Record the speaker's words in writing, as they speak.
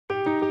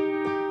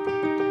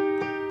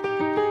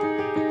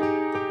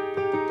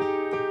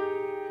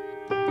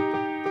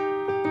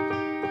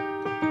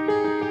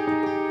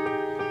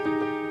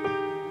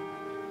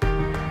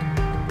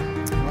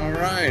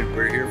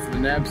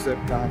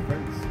NABCEP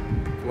Conference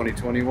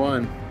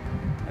 2021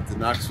 at the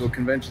Knoxville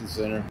Convention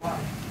Center.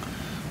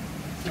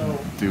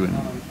 Doing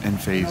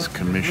in-phase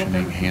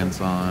commissioning,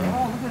 hands-on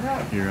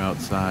here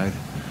outside.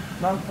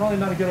 Probably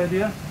not a good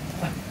idea.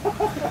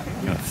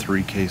 Got a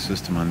 3K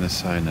system on this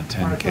side and a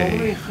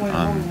 10K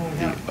on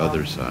the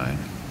other side.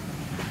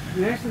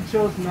 We actually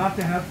chose not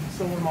to have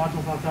solar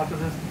modules on top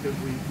of this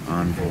because we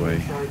Envoy,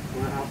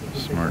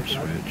 smart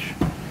switch,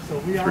 so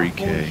we are 3K.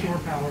 pulling shore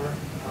power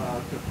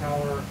to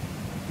power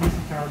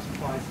DC power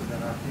supply so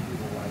that our PV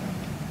will light up.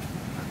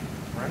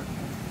 Right?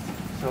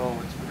 So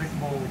it's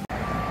predictable.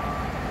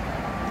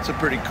 It's a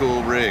pretty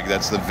cool rig.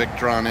 That's the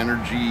Victron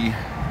Energy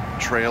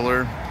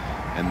trailer,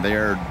 and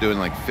they're doing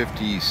like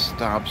 50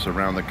 stops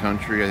around the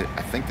country.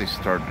 I think they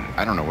started,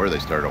 I don't know where they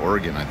started,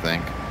 Oregon, I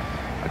think.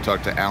 I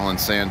talked to Alan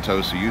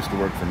Santos, who used to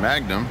work for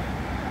Magnum,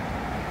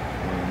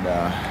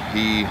 and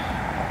he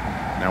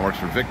now works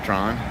for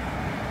Victron.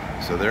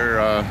 So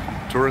they're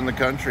touring the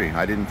country.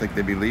 I didn't think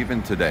they'd be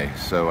leaving today,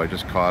 so I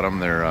just caught them.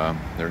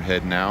 They're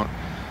heading out.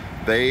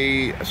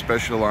 They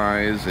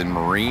specialize in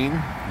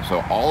marine,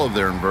 so all of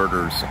their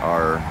inverters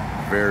are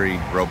very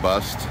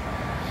robust.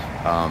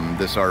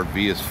 This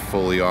RV is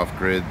fully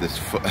off-grid.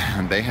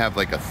 They have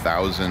like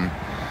 1,000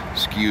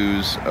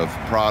 SKUs of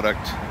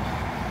product,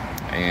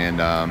 and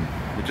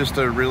just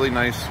a really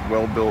nice,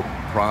 well-built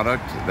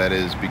product that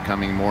is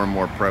becoming more and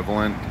more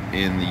prevalent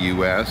in the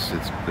U.S.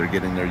 They're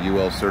getting their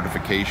UL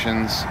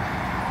certifications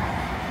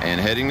and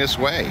heading this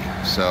way,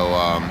 so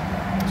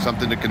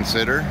something to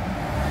consider.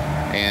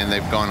 And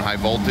they've gone high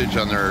voltage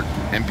on their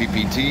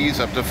MPPTs,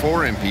 up to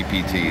 4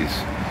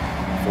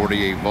 MPPTs,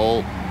 48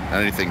 volt,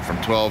 anything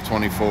from 12,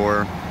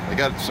 24. They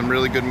got some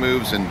really good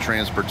moves in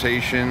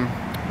transportation,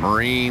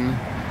 marine,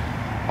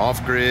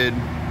 off-grid,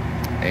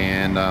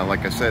 and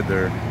like I said,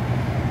 they're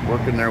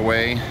working their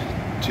way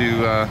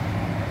to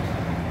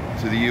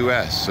the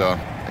U.S. So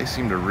they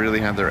seem to really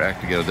have their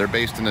act together. They're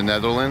based in the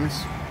Netherlands,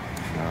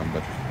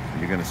 but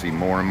you're going to see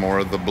more and more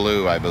of the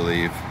blue, I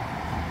believe.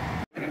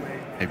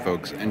 Hey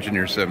folks,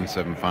 Engineer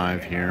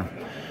 775 here.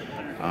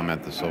 I'm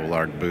at the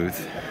Sol-Ark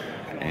booth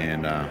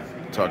and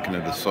talking to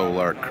the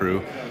Sol-Ark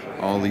crew.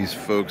 All these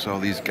folks, all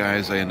these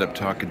guys I end up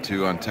talking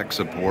to on tech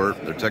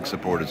support. Their tech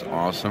support is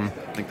awesome.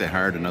 I think they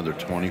hired another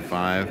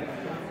 25.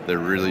 They're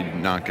really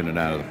knocking it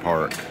out of the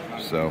park.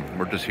 So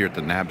we're just here at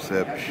the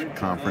NABCEP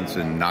Conference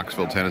in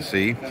Knoxville,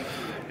 Tennessee,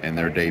 and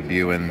they're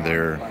debuting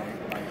their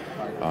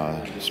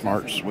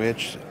smart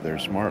switch, their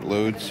smart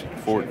loads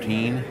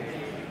 14.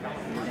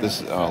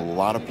 A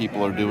lot of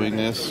people are doing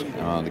this.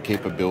 The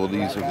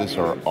capabilities of this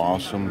are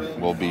awesome.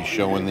 We'll be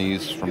showing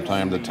these from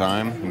time to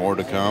time, more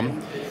to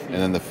come. And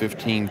then the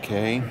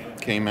 15K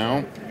came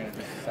out,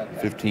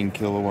 15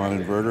 kilowatt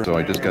inverter. So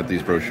I just got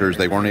these brochures.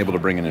 They weren't able to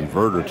bring an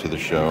inverter to the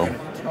show,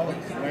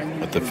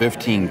 but the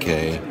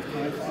 15K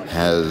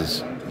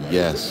has,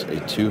 yes, a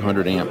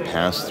 200 amp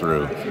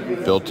pass-through,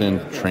 built-in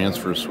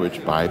transfer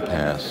switch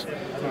bypass.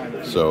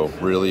 So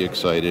really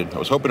excited. I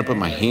was hoping to put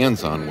my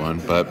hands on one,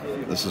 but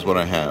this is what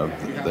I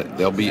have.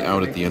 They'll be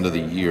out at the end of the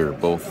year,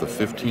 both the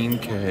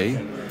 15K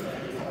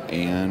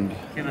and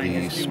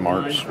the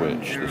smart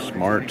switch, the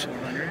smart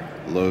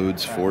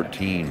loads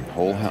 14,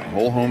 whole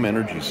home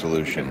energy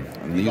solution.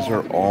 And these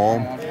are all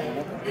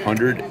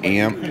 100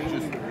 amp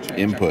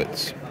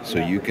inputs, so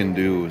you can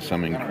do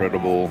some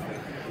incredible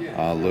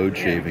load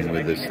shaving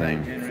with this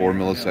thing. 4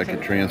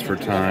 millisecond transfer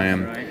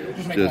time.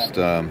 Just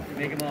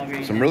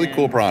some really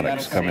cool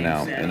products coming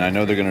out, and I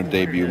know they're going to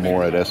debut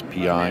more at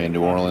SPI in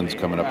New Orleans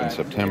coming up in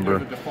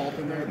September.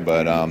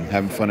 But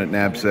having fun at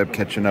NABCEP,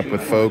 catching up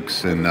with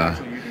folks, and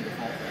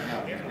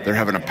they're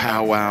having a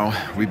powwow.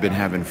 We've been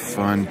having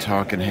fun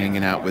talking,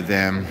 hanging out with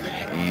them,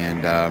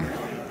 and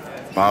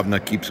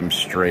Bhavna keeps them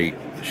straight.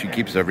 She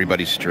keeps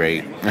everybody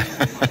straight.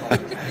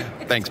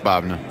 Thanks,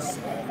 Bhavna.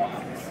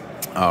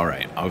 All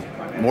right,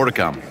 more to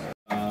come.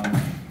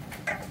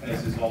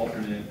 As his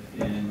alternate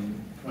in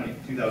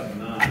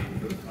 2009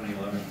 for the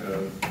 2011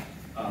 code.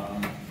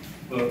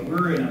 But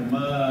we're in a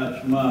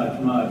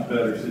much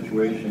better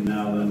situation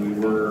now than we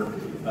were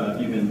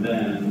even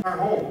then. Our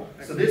home.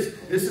 So this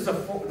is a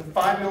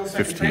 5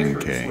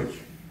 millisecond transfer switch.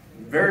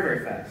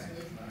 Very fast.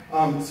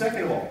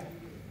 Second of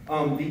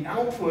all, the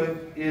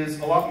output is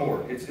a lot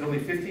more. It'll be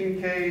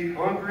 15K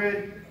on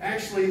grid.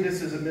 Actually,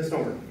 this is a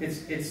misnomer. It's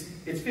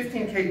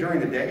 15K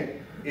during the day.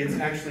 It's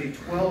actually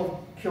 12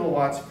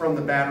 kilowatts from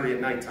the battery at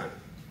nighttime,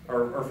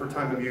 or for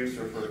time of use,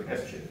 or for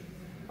SG.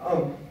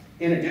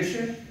 In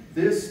addition,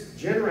 this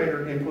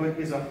generator input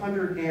is a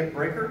 100 amp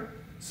breaker,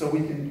 so we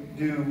can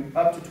do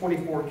up to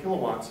 24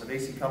 kilowatts of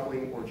AC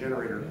coupling or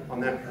generator on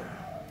that.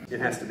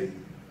 It has to be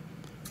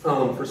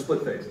for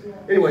split phase.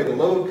 Anyway, the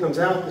load comes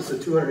out. This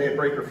is a 200 amp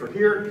breaker for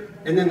here,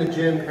 and then the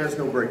gen has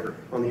no breaker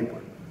on the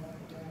input.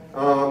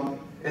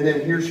 And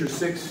then here's your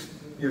 3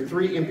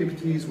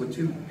 MPPTs with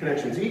 2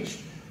 connections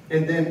each,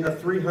 and then a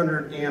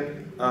 300 amp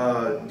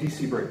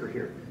DC breaker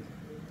here.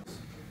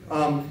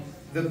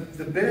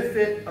 The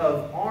benefit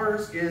of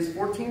ours is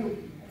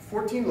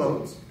 14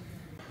 loads.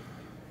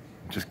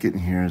 Just getting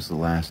here is the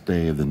last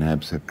day of the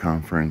NABCEP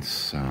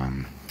conference.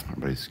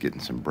 Everybody's getting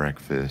some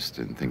breakfast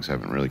and things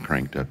haven't really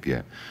cranked up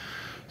yet.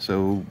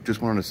 So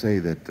just wanted to say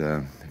that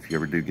if you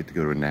ever do get to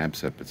go to a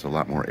NABCEP, it's a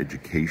lot more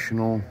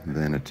educational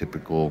than a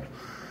typical,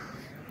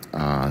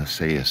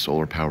 say, a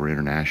Solar Power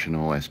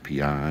International,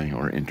 SPI,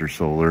 or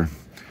Intersolar.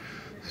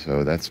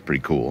 So that's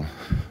pretty cool.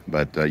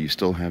 But you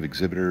still have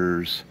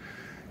exhibitors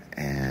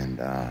and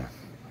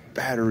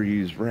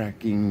batteries,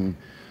 racking,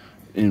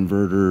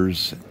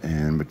 inverters,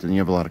 but then you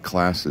have a lot of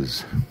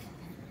classes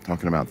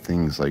talking about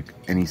things like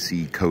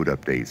NEC code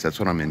updates. That's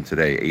what I'm in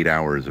today, 8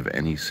 hours of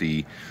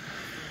NEC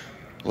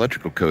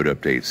electrical code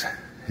updates.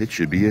 It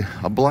should be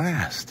a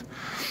blast.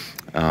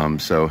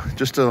 So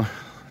just a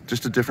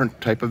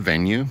different type of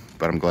venue,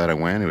 but I'm glad I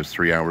went. It was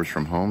 3 hours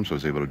from home, so I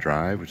was able to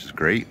drive, which is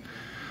great.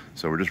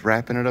 So we're just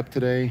wrapping it up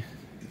today.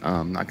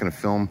 I'm not gonna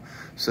film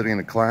sitting in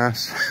a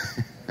class.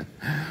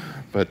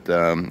 But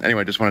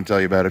anyway, I just want to tell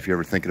you about it if you're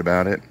ever thinking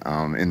about it.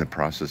 In the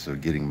process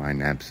of getting my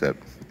NABCEP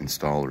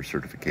installer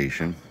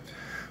certification,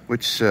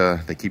 which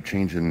they keep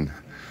changing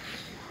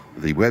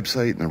the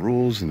website and the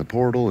rules and the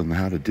portal and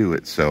how to do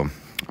it. So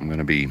I'm going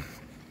to be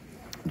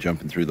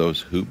jumping through those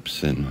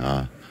hoops, and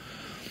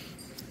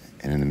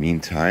in the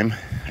meantime,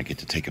 I get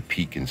to take a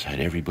peek inside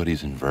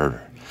everybody's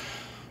inverter.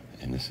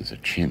 And this is a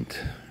Chint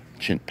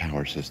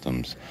Power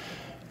Systems.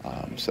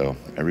 So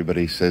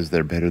everybody says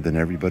they're better than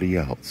everybody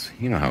else.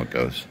 You know how it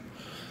goes.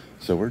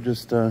 So we're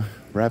just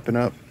wrapping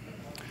up,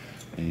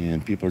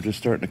 and people are just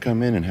starting to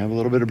come in and have a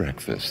little bit of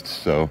breakfast.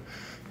 So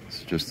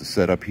it's just the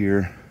setup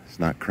here. It's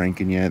not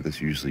cranking yet. It's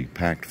usually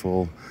packed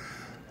full.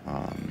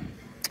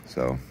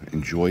 So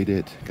enjoyed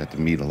it. Got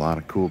to meet a lot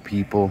of cool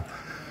people.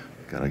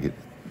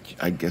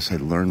 I guess I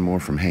learned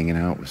more from hanging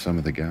out with some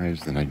of the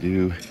guys than I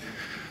do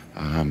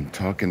going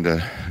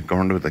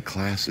to the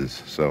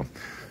classes. So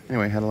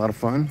anyway, had a lot of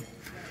fun,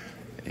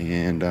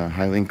 and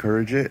highly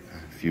encourage it.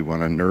 If you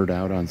want to nerd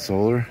out on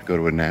solar, go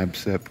to a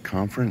NABCEP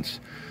conference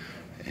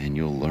and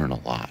you'll learn a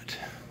lot.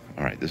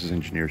 All right, this is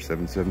Engineer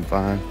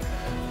 775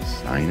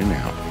 signing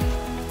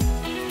out.